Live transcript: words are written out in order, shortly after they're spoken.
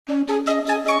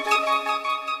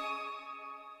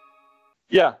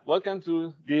Yeah, welcome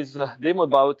to this demo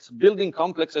about building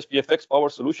complex SPFx power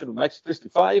solution with Microsoft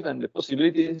 365 and the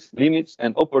possibilities, limits,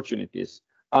 and opportunities.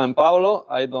 I'm Paolo.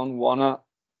 I don't want to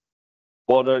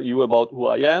bother you about who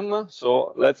I am,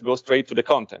 so let's go straight to the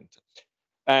content.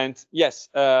 And yes,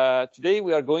 today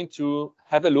we are going to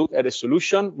have a look at a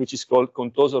solution which is called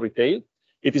Contoso Retail.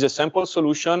 It is a sample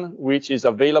solution which is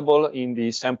available in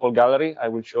the sample gallery. I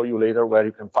will show you later where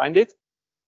you can find it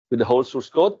with the whole source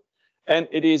code. And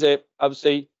it is a, I would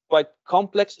say, quite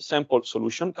complex sample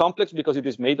solution. Complex because it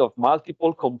is made of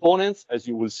multiple components, as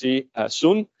you will see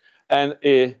soon. And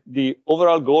the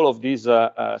overall goal of this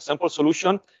sample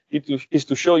solution is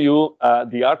to show you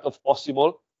the art of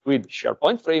possible with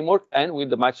SharePoint framework and with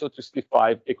the Microsoft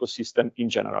 365 ecosystem in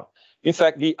general. In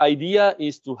fact, the idea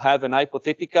is to have an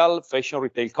hypothetical fashion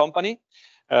retail company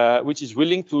which is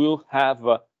willing to have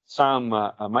some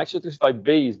Microsoft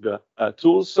 365-based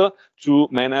tools to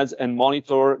manage and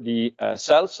monitor the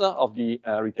sales of the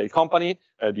retail company,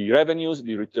 the revenues,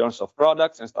 the returns of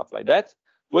products, and stuff like that,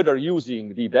 whether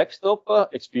using the desktop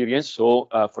experience, so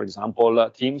for example,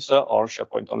 Teams or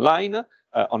SharePoint Online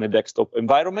on a desktop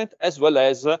environment, as well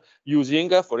as using,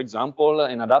 for example,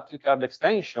 an adaptive card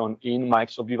extension in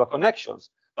Microsoft Viva Connections,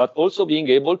 but also being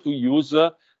able to use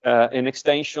an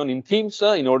extension in Teams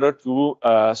in order to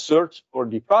search for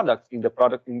the product in the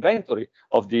product inventory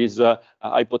of this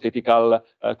hypothetical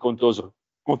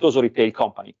Contoso retail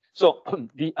company. So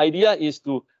the idea is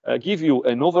to give you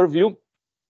an overview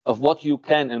of what you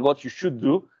can and what you should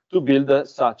do to build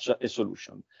such a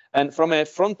solution. And from a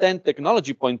front-end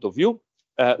technology point of view,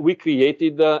 we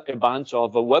created a bunch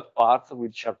of web parts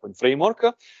with SharePoint framework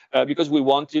because we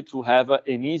wanted to have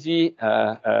an easy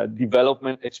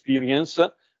development experience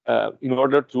in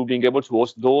order to being able to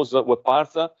host those web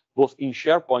parts both in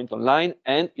SharePoint Online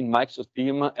and in Microsoft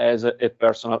Teams as a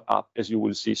personal app, as you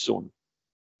will see soon.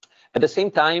 At the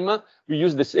same time, we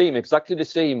use exactly the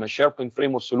same SharePoint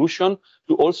framework solution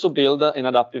to also build an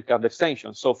adaptive card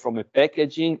extension. So from a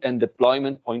packaging and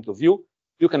deployment point of view,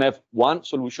 you can have one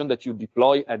solution that you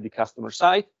deploy at the customer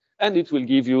site, and it will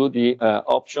give you the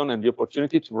option and the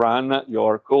opportunity to run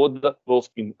your code both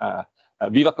in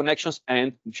Viva Connections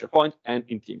and in SharePoint and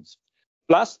in Teams.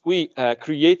 Plus, we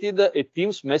created a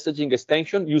Teams messaging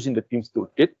extension using the Teams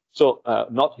toolkit, so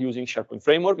not using SharePoint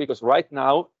framework, because right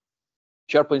now,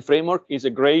 SharePoint framework is a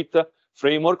great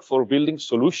framework for building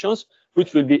solutions,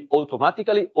 which will be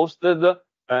automatically hosted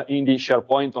in the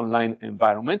SharePoint Online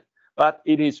environment. But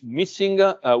it is missing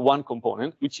one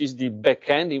component, which is the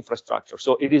backend infrastructure.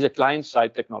 So it is a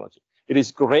client-side technology. It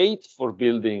is great for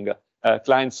building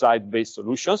client-side based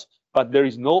solutions, but there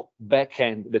is no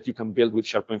backend that you can build with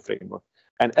SharePoint framework.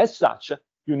 And as such,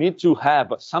 you need to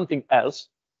have something else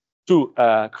to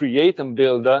create and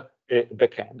build a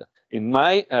backend. In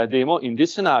my demo, in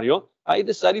this scenario, I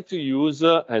decided to use,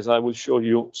 as I will show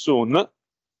you soon,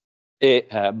 a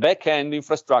backend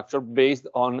infrastructure based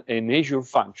on an Azure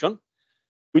function,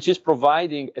 which is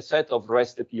providing a set of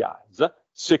REST APIs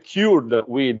secured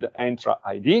with Entra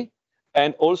ID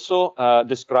and also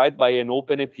described by an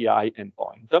open API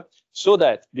endpoint, so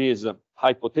that this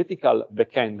hypothetical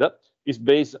backend is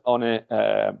based on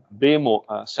a demo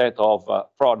set of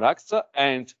products,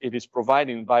 and it is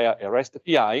providing via a REST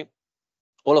API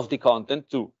all of the content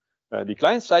to the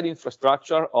client-side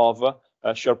infrastructure of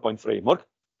SharePoint framework,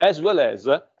 as well as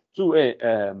to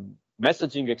a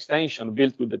messaging extension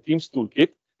built with the Teams toolkit,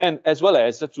 and as well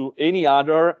as to any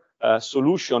other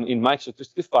solution in Microsoft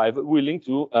 365 willing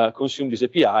to consume this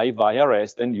API via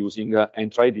REST and using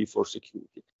Entra ID for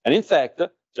security. And in fact,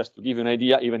 just to give you an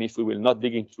idea, even if we will not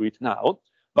dig into it now,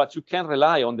 but you can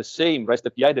rely on the same REST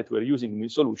API that we're using in the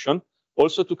solution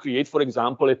also to create, for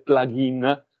example, a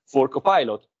plugin for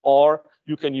Copilot, or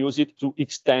you can use it to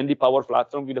extend the Power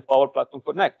Platform with the Power Platform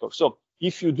connector. So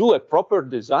if you do a proper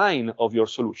design of your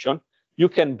solution, you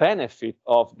can benefit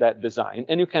of that design,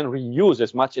 and you can reuse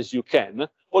as much as you can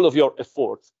all of your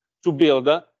efforts to build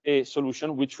a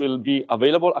solution which will be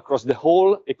available across the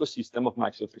whole ecosystem of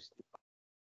Microsoft 365.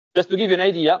 Just to give you an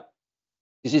idea,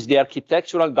 this is the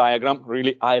architectural diagram,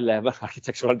 really high-level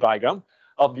architectural diagram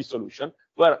of the solution,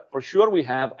 where for sure we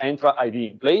have Entra ID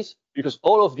in place, because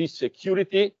all of this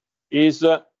security is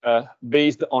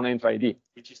based on Entra ID,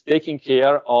 which is taking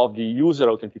care of the user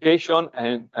authentication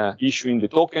and issuing the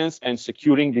tokens and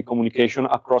securing the communication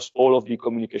across all of the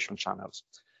communication channels.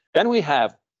 Then we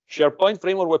have SharePoint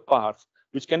Framework Web Parts,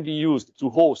 which can be used to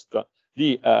host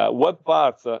the web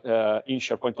parts in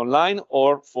SharePoint Online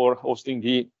or for hosting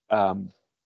the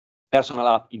personal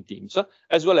app in Teams,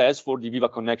 as well as for the Viva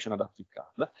Connection adaptive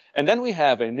card. And then we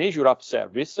have an Azure App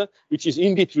Service, which is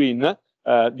in between the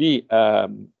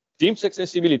Teams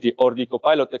extensibility or the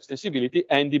Copilot extensibility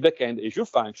and the backend Azure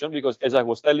function, because as I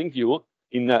was telling you,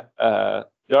 there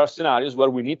are scenarios where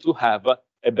we need to have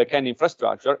a backend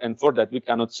infrastructure, and for that we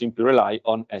cannot simply rely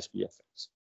on SPFx.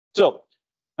 So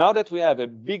now that we have a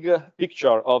bigger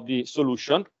picture of the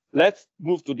solution, let's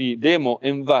move to the demo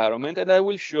environment, and I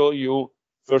will show you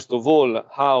first of all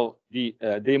how the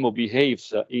demo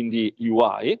behaves in the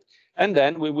UI, and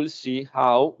then we will see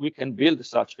how we can build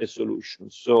such a solution.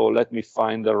 So let me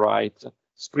find the right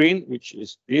screen, which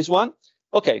is this one.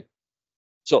 Okay,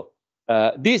 so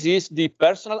this is the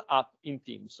personal app in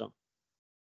Teams.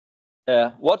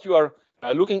 What you are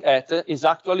looking at is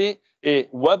actually a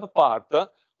web part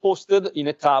hosted in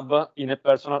a tab in a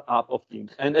personal app of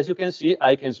Teams. And as you can see,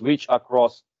 I can switch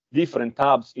across different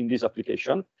tabs in this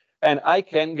application. And I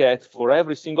can get for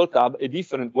every single tab a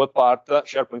different web part,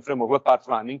 SharePoint framework web part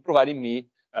running, providing me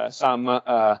some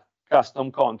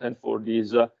custom content for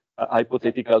this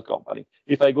hypothetical company.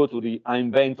 If I go to the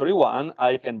inventory one,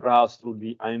 I can browse through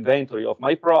the inventory of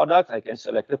my product. I can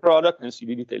select the product and see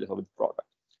the details of the product.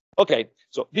 Okay,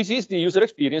 so this is the user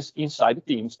experience inside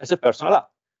Teams as a personal app.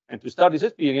 And to start this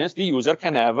experience, the user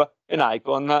can have an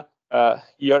icon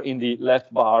here in the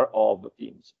left bar of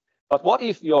Teams. But what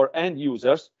if your end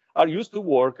users are used to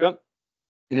work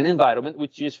in an environment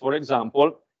which is, for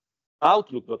example,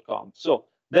 Outlook.com. So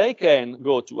they can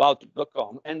go to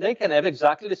Outlook.com and they can have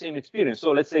exactly the same experience.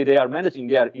 So let's say they are managing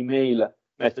their email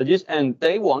messages and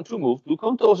they want to move to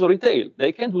Contoso Retail.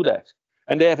 They can do that.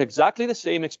 And they have exactly the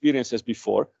same experience as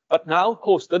before, but now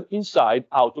hosted inside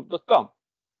Outlook.com.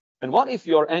 And what if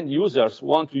your end users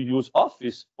want to use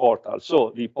Office portal?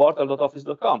 So the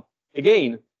portal.office.com.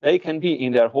 Again, they can be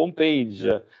in their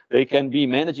homepage, they can be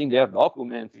managing their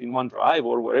documents in OneDrive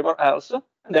or wherever else,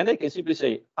 and then they can simply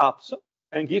say apps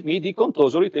and give me the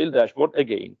Contoso Retail dashboard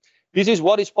again. This is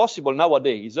what is possible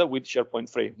nowadays with SharePoint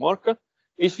Framework.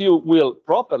 If you will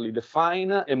properly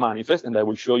define a manifest, and I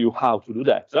will show you how to do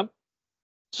that,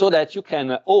 so that you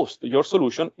can host your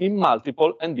solution in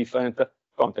multiple and different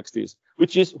contexts,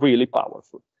 which is really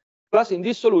powerful. Plus, in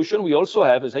this solution, we also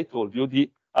have, as I told you,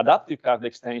 the adaptive card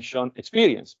extension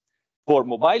experience. For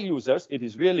mobile users, it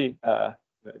is really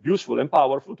useful and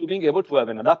powerful to being able to have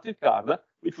an adaptive card,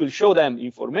 which will show them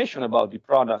information about the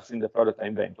products in the product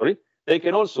inventory. They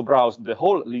can also browse the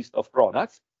whole list of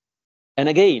products. And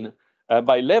again,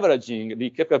 by leveraging the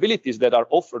capabilities that are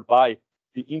offered by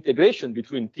the integration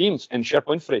between Teams and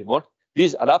SharePoint Framework,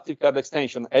 this adaptive card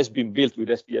extension has been built with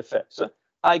SPFx.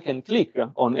 I can click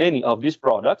on any of these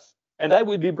products, and I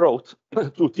will be brought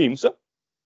to Teams,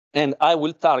 and I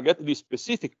will target the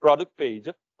specific product page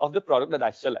of the product that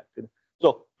I selected.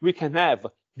 So we can have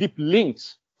deep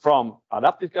links from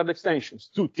adaptive card extensions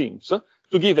to Teams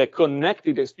to give a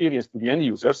connected experience to the end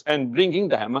users and bringing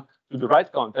them to the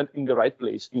right content in the right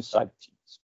place inside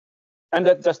Teams. And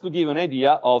that's just to give an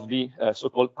idea of the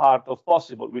so-called art of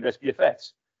possible with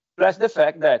SPFx. Plus the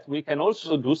fact that we can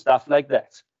also do stuff like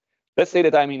that. Let's say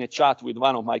that I'm in a chat with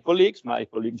one of my colleagues, my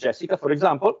colleague Jessica, for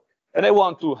example, and I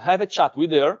want to have a chat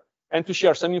with her and to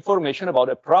share some information about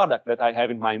a product that I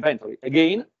have in my inventory.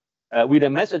 Again, with a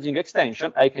messaging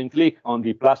extension, I can click on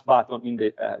the plus button in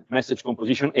the message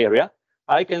composition area.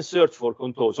 I can search for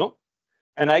Contoso,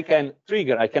 and I can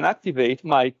activate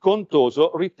my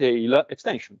Contoso Retail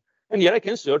extension. And here I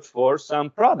can search for some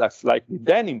products, like the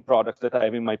denim products that I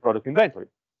have in my product inventory.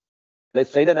 Let's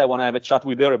say that I want to have a chat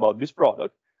with her about this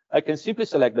product. I can simply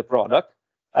select the product.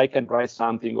 I can write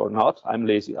something or not. I'm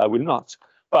lazy, I will not.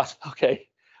 But okay,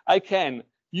 I can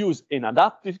use an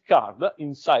adaptive card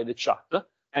inside the chat,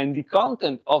 and the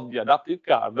content of the adaptive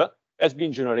card has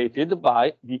been generated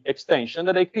by the extension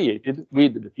that I created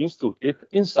with the Teams Toolkit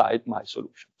inside my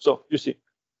solution. So you see,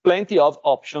 plenty of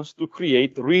options to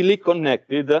create really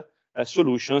connected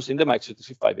solutions in the Microsoft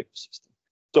 365 ecosystem.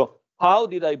 So how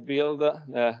did I build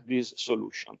this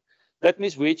solution? Let me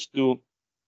switch to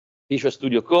Visual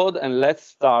Studio Code, and let's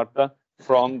start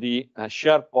from the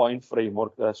SharePoint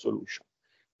Framework solution.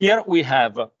 Here we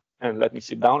have, and let me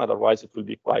sit down, otherwise it will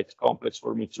be quite complex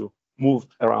for me to move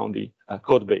around the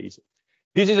code base.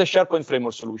 This is a SharePoint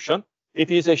Framework solution.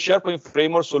 It is a SharePoint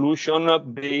Framework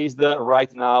solution based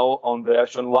right now on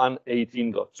version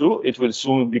 1.18.2. It will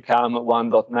soon become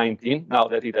 1.19 now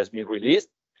that it has been released.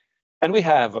 And we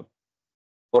have,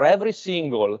 for every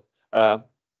single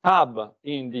tab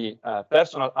in the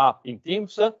personal app in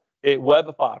Teams, a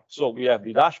web part. So we have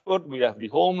the dashboard, we have the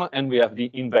home, and we have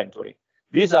the inventory.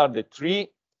 These are the three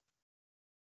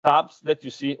tabs that you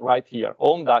see right here,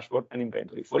 home, dashboard, and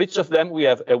inventory. For each of them, we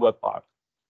have a web part.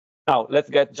 Now, let's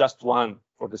get just one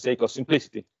for the sake of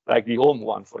simplicity, like the home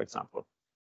one, for example.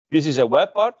 This is a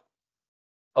web part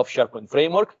of SharePoint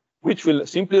framework, which will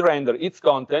simply render its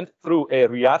content through a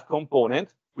React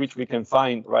component, which we can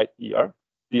find right here,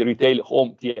 the retail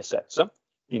home TSX.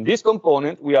 In this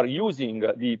component, we are using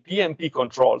the PMP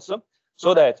controls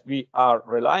so that we are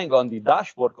relying on the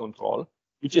dashboard control,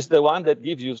 which is the one that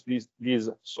gives you this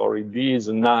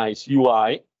nice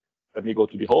UI. Let me go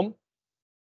to the home,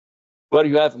 where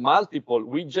you have multiple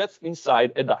widgets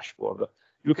inside a dashboard.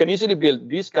 You can easily build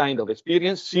this kind of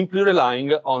experience simply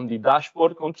relying on the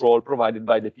dashboard control provided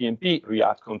by the PMP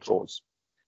React controls.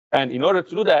 And in order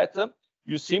to do that,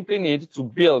 you simply need to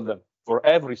build for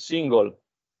every single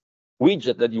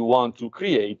widget that you want to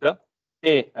create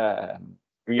a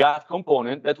React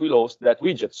component that will host that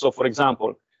widget. So for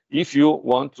example, if you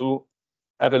want to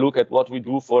have a look at what we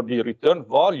do for the return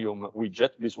volume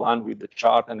widget, this one with the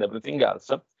chart and everything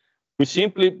else, we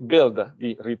simply build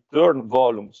the return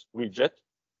volumes widget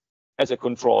as a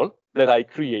control that I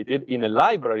created in a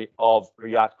library of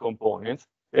React components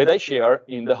that I share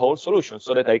in the whole solution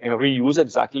so that I can reuse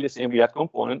exactly the same React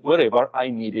component wherever I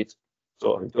need it.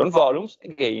 So return volumes,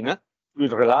 again, will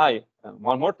rely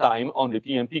one more time on the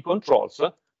PMP controls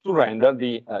to render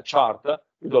the chart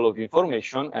with all of the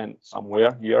information, and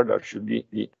somewhere here there should be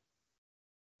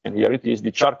and here it is,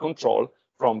 the chart control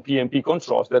from PMP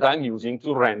controls that I'm using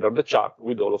to render the chart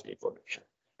with all of the information.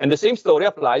 And the same story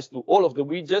applies to all of the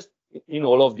widgets in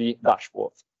all of the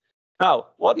dashboards. Now,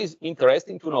 what is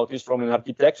interesting to notice from an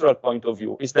architectural point of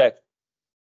view is that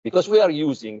because we are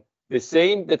using the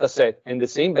same dataset and the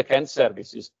same backend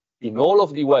services in all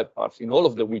of the web parts, in all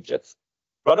of the widgets,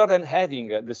 rather than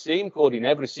having the same code in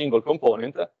every single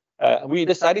component, we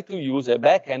decided to use a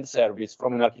backend service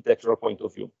from an architectural point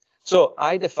of view. So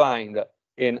I defined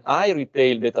an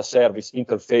iRetail data service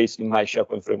interface in my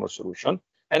SharePoint framework solution,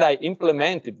 and I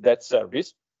implemented that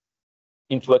service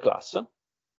into a class.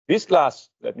 This class,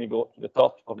 let me go to the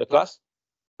top of the class,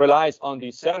 relies on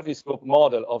the service scope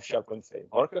model of SharePoint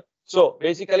framework. So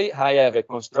basically, I have a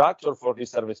constructor for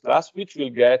this service class, which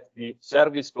will get the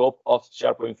service scope of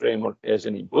SharePoint framework as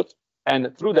an input.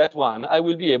 And through that one, I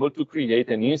will be able to create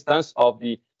an instance of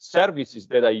the services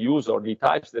that I use or the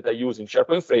types that I use in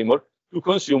SharePoint framework to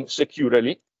consume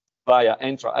securely via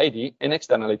Entra ID and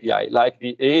external API, like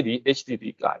the AAD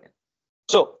HTTP client.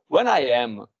 So when I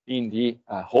am in the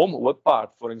home web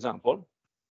part, for example,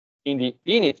 in the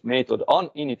init method, on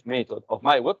init method of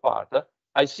my web part,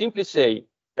 I simply say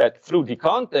that through the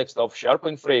context of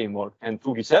SharePoint framework and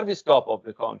through the service scope of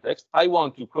the context, I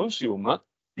want to consume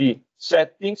the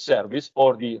setting service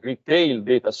or the retail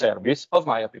data service of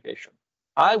my application.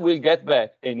 I will get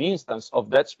back an instance of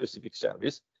that specific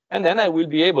service, and then I will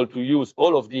be able to use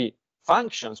all of the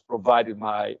functions provided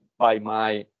by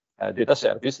my data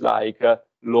service, like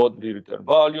load the return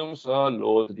volumes,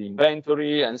 load the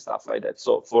inventory, and stuff like that.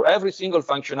 So for every single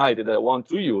functionality that I want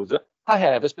to use, I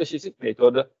have a specific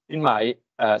method in my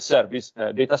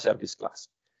data service class.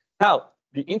 Now,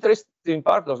 the interesting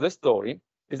part of the story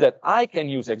is that I can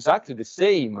use exactly the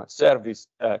same service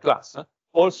class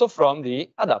also from the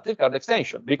adaptive card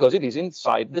extension, because it is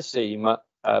inside the same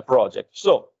project.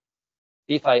 So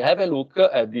if I have a look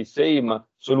at the same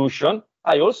solution,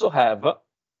 I also have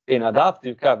an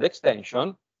adaptive card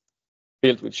extension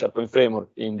built with SharePoint framework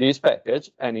in this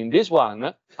package. And in this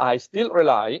one, I still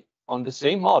rely on the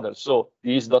same model. So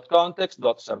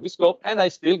this.context.service scope, and I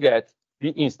still get the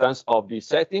instance of the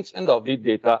settings and of the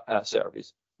data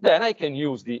service. Then I can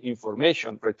use the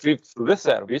information retrieved through the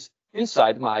service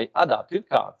inside my adaptive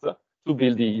card to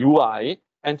build the UI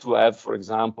and to have, for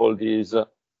example, this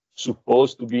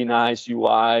supposed to be nice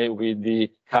UI with the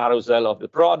carousel of the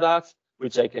products,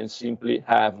 which I can simply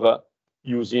have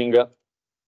using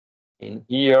in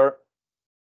here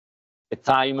a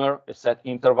timer, a set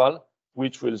interval,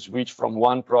 which will switch from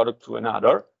one product to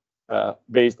another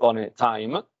based on a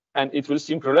time. And it will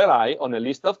simply rely on a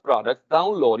list of products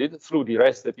downloaded through the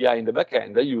REST API in the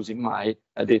backend using my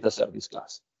data service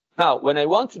class. Now, when I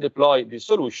want to deploy this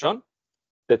solution,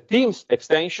 the Teams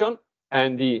extension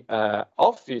and the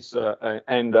Office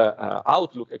and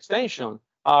Outlook extension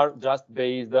are just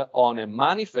based on a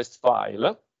manifest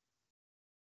file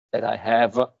that I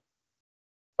have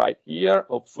right here,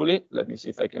 hopefully. Let me see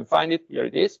if I can find it. Here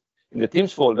it is. In the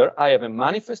Teams folder, I have a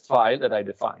manifest file that I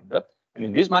defined. And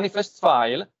in this manifest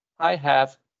file, I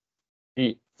have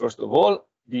first of all,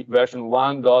 the version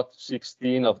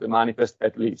 1.16 of the manifest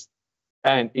at least.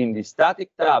 And in the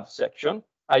static tab section,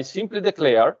 I simply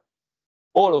declare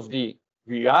all of the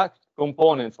React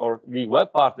component or the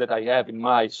web part that I have in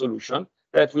my solution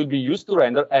that will be used to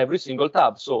render every single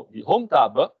tab. So the home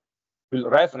tab will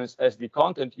reference as the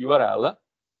content URL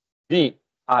the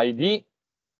ID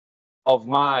of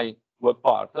my web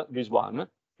part, this one,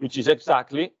 which is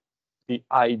exactly the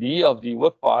ID of the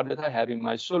web part that I have in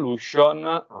my solution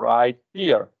right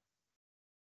here.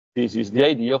 This is the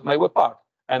ID of my web part.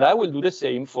 And I will do the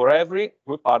same for every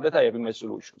web part that I have in my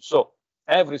solution. So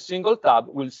every single tab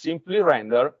will simply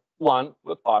render one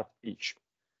web part each.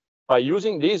 By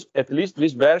using this, at least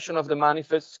this version of the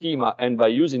manifest schema, and by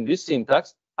using this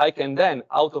syntax, I can then,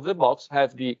 out of the box,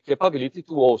 have the capability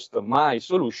to host my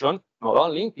solution, not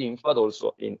only in Teams, but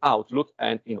also in Outlook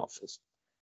and in Office.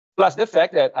 Plus the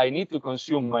fact that I need to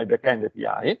consume my backend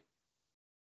API.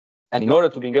 And in order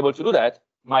to be able to do that,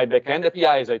 my backend API,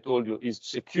 as I told you, is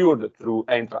secured through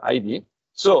Entra ID.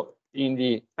 So in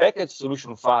the package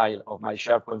solution file of my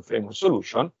SharePoint framework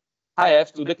solution, I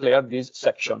have to declare this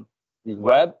section, the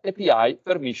Web API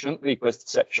Permission Request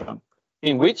section,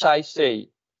 in which I say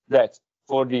that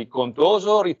for the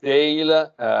Contoso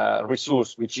retail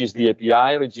resource, which is the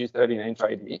API registered in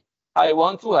Entra ID, I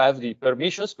want to have the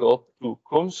permission scope to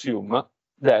consume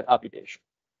that application.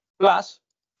 Plus,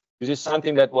 this is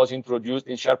something that was introduced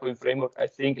in SharePoint Framework, I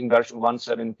think in version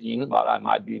 1.17, but I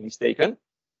might be mistaken.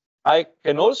 I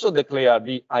can also declare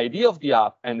the ID of the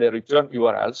app and the return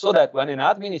URL so that when an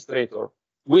administrator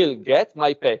will get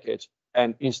my package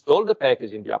and install the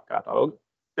package in the app catalog,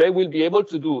 they will be able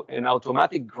to do an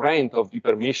automatic grant of the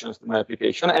permissions to my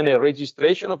application and a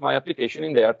registration of my application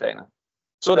in their tenant.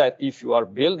 So that if you are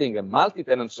building a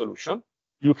multi-tenant solution,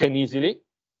 you can easily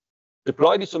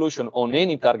deploy the solution on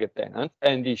any target tenant,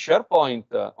 and the SharePoint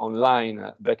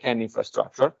online backend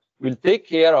infrastructure will take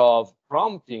care of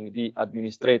prompting the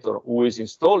administrator who is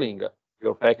installing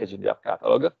your package in the app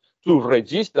catalog to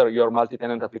register your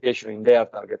multi-tenant application in their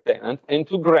target tenant and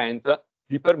to grant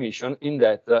the permission in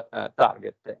that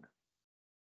target tenant.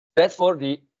 That's for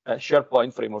the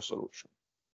SharePoint framework solution.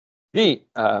 The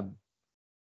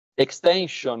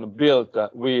extension built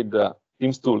with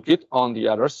Teams Toolkit on the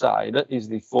other side is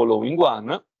the following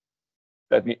one.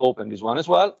 Let me open this one as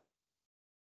well.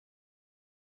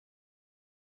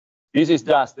 This is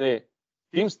just a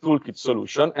Teams Toolkit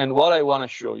solution, and what I want to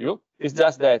show you is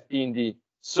just that in the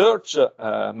search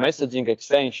messaging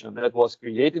extension that was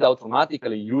created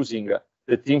automatically using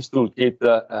the Teams Toolkit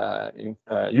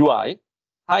UI,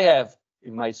 I have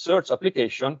in my search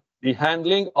application the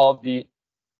handling of the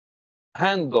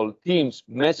handle Teams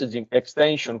messaging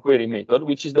extension query method,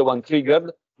 which is the one triggered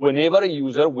whenever a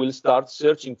user will start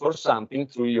searching for something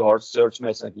through your search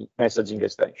messaging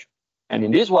extension. And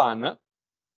in this one,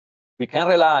 we can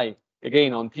rely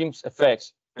again on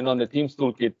SPFx and on the Teams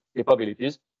Toolkit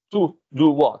capabilities to do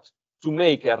what? To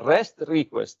make a REST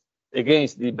request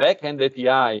against the backend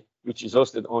API, which is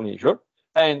hosted on Azure,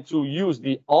 and to use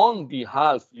the on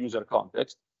behalf user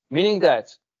context, meaning that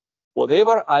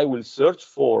whatever I will search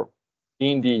for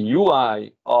in the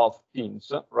UI of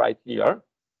Teams right here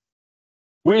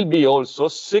will be also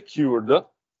secured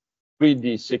with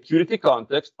the security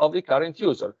context of the current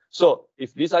user. So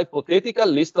if this hypothetical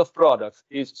list of products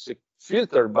is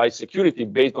filtered by security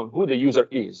based on who the user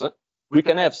is, we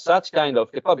can have such kind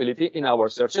of capability in our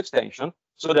search extension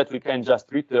so that we can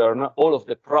just return all of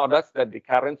the products that the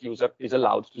current user is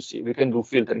allowed to see. We can do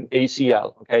filtering,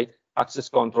 ACL, okay, access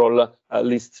control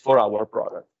lists for our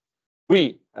product.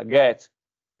 We get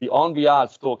the on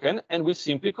behalf token and we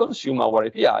simply consume our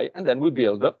API, and then we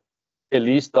build a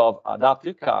list of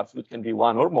adaptive cards, which can be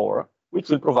one or more, which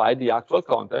will provide the actual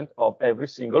content of every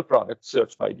single product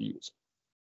searched by the user.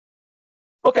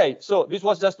 Okay, so this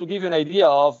was just to give you an idea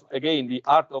of, again, the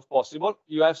art of possible.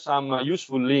 You have some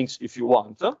useful links if you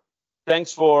want.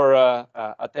 Thanks for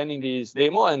attending this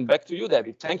demo, and back to you,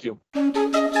 David. Thank you.